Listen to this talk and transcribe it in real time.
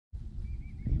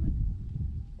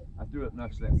threw up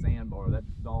next to that sandbar. That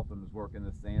dolphin was working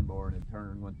the sandbar and it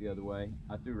turned and went the other way.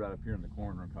 I threw right up here in the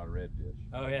corner and caught a redfish.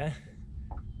 Oh yeah?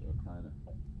 So kind of.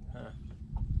 Huh.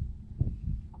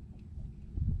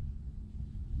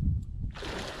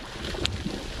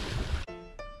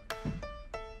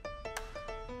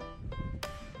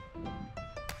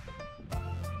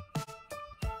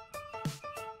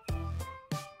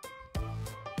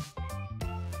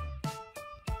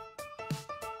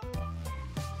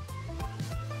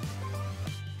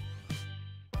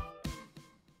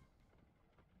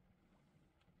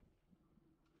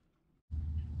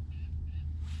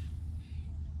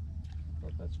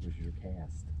 That was your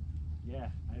cast. Yeah,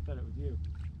 I thought it was you.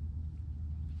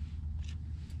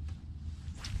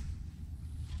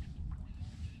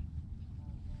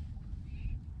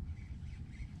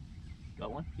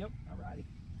 Got one? Yep. Alrighty.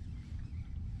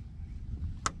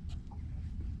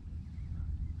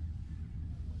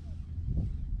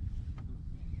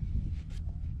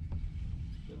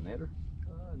 The netter?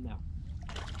 No.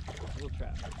 Little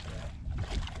trout.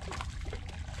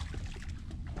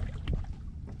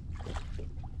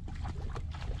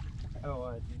 Oh,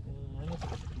 I know it's a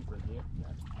keeper, do you?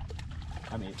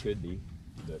 I mean, it could be,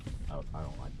 but I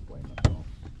don't like to play myself.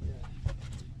 Yeah.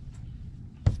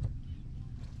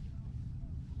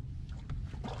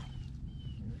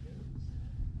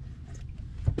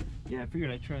 Yeah, I figured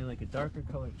I'd try like a darker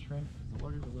colored shrimp because the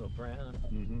water's a little brown.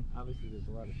 Mm-hmm. Obviously, there's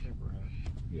a lot of shrimp around.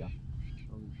 Yeah.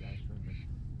 All these guys shrimping.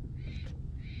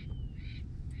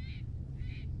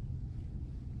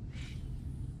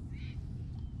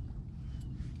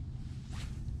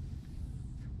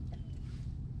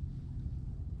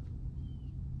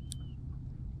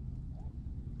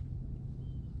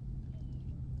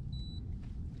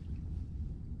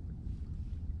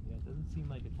 Yeah, it doesn't seem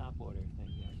like a topwater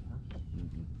thing yet, huh?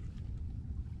 Mm-hmm.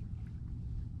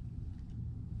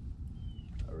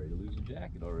 Ready to lose a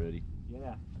jacket already.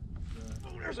 Yeah.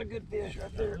 Oh, there's a good fish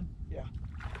right there. Yeah.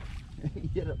 He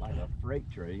hit it like a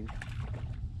freight train.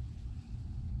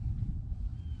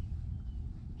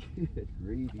 Good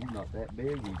grief, he's not that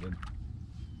big even.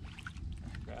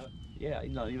 Trout? Yeah,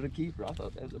 he's not even a keeper. I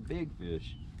thought that was a big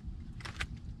fish.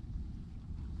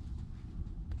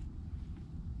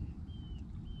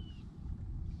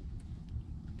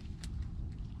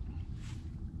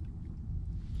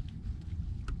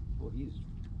 Well, he's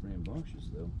rambunctious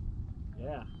though.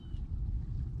 Yeah.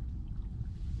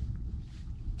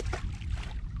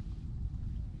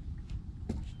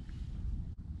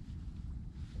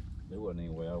 There wasn't any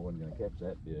way I wasn't going to catch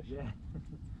that fish. Yeah.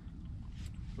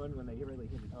 It's fun when they really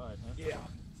hit it hard, huh? Yeah.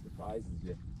 Surprises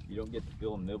you. You don't get to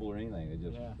feel them nibble or anything. They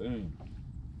just Yeah. boom.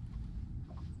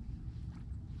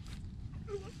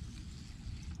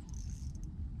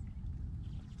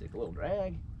 Take a little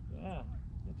drag. Yeah.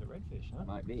 It's a redfish, huh?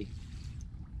 Might be.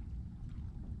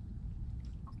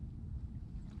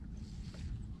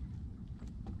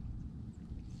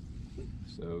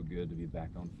 So good to be back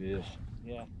on fish.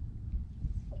 Yeah.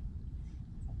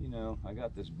 You know, I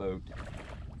got this boat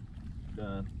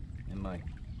done and my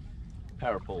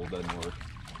power pole doesn't work.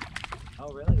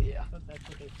 Oh, really? Yeah. I thought that's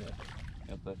what they said.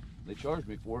 Yep, they charged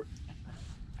me for it.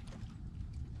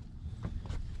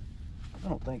 I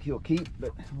don't think he'll keep,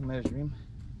 but I'll measure him.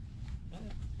 Yeah.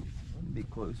 It'll be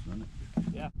close, won't it?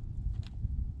 Yeah.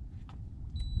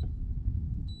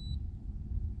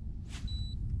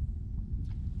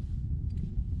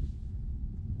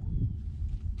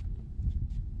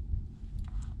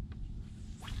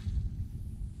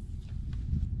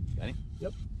 Got him?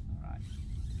 Yep. All right.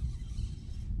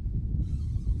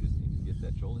 We just need to get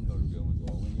that trolling motor going is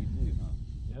all we need to do,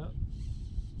 huh? Yep.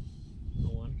 The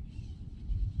one.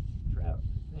 Trout,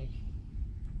 I think.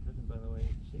 Doesn't, by the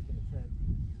way, shaking its head.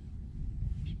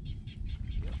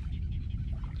 Yep.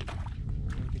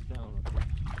 Get down with it.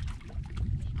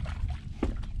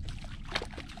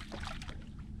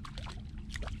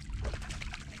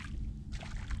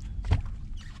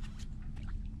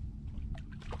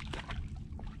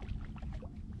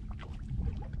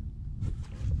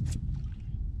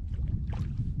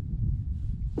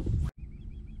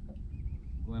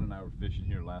 Glenn and I were fishing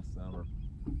here last summer,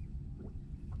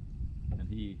 and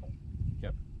he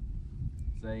kept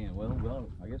saying, well,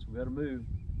 I guess we gotta move.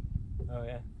 Oh,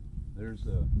 yeah. There's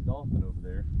a dolphin over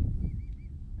there.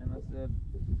 And I said,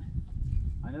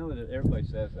 I know that everybody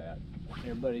says that.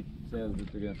 Everybody says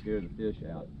that they're gonna scare the fish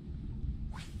out.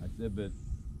 I said, but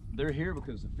they're here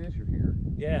because the fish are here.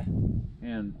 Yeah.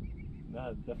 And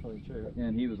That's definitely true.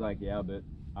 and he was like, yeah, but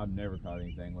I've never caught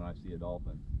anything when I see a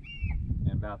dolphin.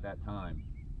 And about that time,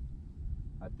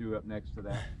 I threw up next to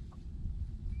that.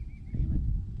 Damn it.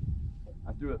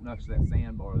 I threw it next to that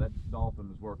sandbar. That dolphin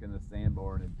was working the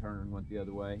sandbar and it turned and went the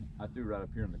other way. I threw right up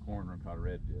here in the corner and caught a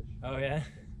redfish. Oh yeah?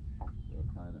 So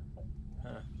kind of.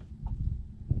 Huh.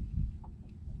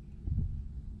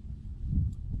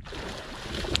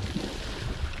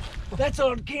 That's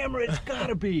on camera, it's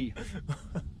gotta be.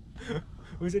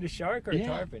 Was it a shark or a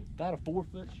tarpon? About a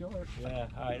 4-foot shark. Yeah,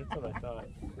 alright, that's what I thought.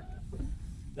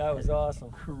 That was awesome.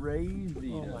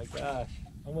 Crazy. Oh my gosh.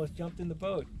 Almost jumped in the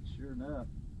boat. Sure enough.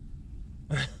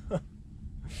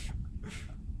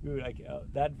 Dude,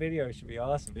 that video should be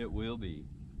awesome. It will be.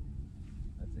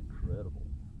 That's incredible.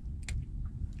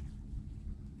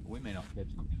 We may not catch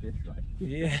any fish right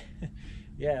here.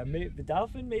 Yeah. Yeah, the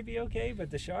dolphin may be okay,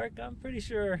 but the shark, I'm pretty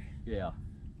sure. Yeah.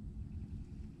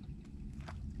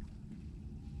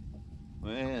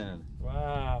 Man.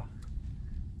 Wow.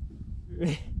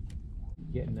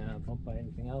 Getting bumped by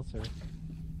anything else, or?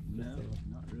 No,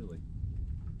 not really.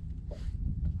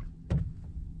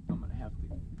 I'm gonna have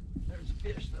to. There's a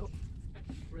fish though.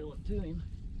 Reel it to him.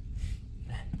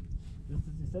 Just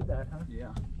as you said that, huh?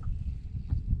 Yeah.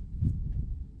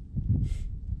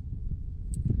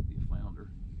 Could be a flounder.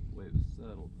 The way it was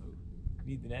settled. Oh.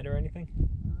 Need the net or anything?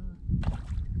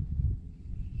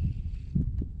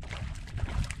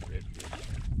 Redfish.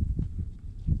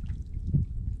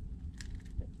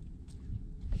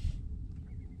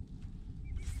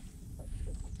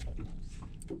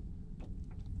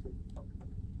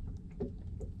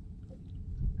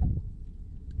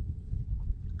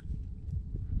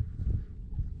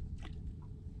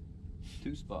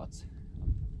 Two spots.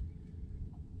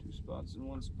 2 spots in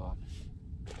 1 spot.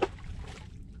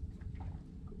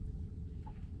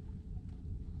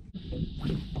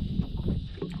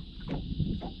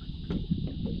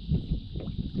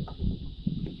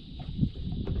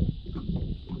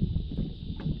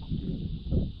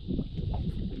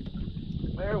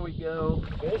 There we go.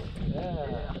 Fish?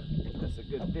 Yeah. That's a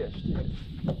good fish too.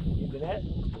 Need the net?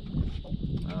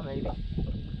 Oh, maybe.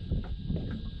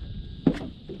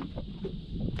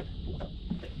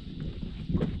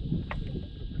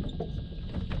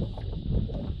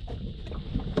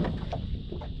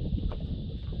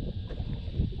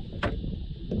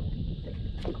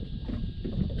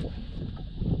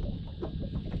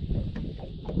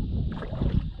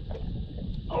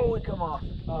 Oh, it come off.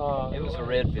 Oh, It was a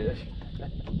redfish.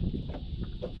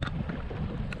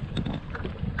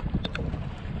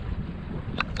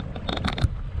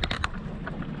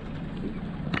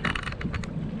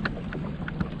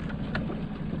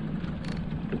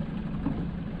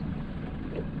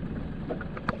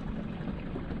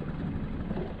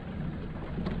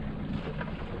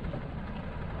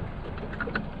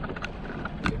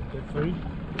 good food?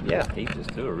 Yeah, he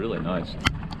just threw a really nice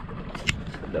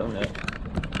donut.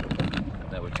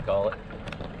 Is that what you call it?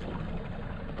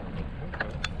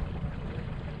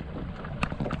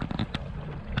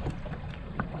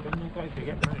 Doesn't look like they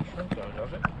get many shrimp though,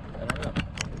 does it? I don't know.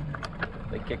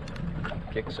 They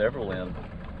kicked several in.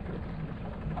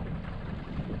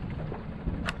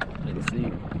 Let's see.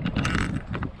 You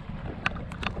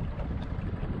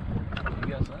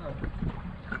got some?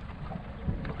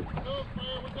 Look,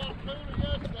 man, we got a tuna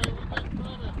yesterday. We just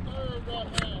found a third right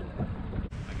now.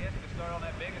 I guess we start on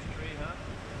that biggest tree, huh?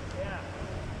 Yeah.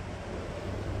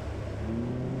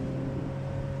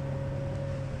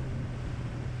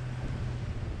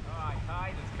 Alright,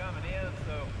 tide is coming in,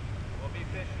 so we'll be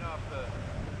fishing off the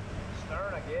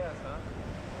stern, I guess, huh?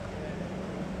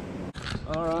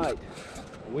 Alright,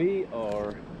 we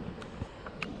are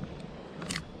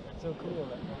That's so cool.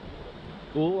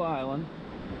 Bull Island.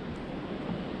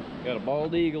 Got a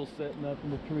bald eagle sitting up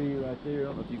in the tree right there. I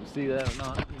don't know if you can see that or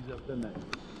not. He's up in that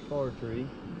far tree.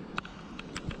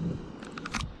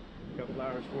 A couple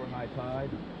hours before high tide.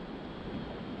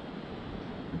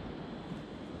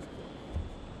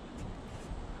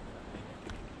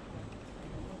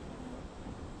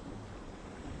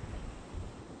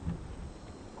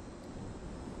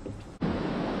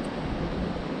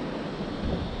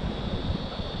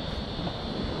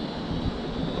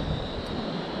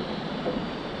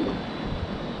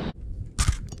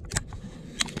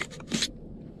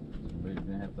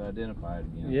 Identify it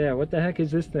again. Yeah, what the heck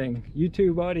is this thing?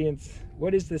 YouTube audience,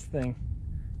 what is this thing?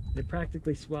 It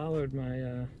practically swallowed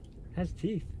my, has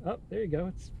teeth. Oh, there you go,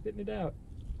 it's spitting it out.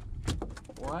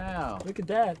 Wow. Look at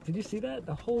that, did you see that?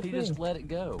 The whole He thing. just let it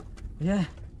go. Yeah,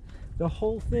 the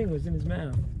whole thing was in his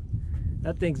mouth.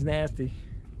 That thing's nasty.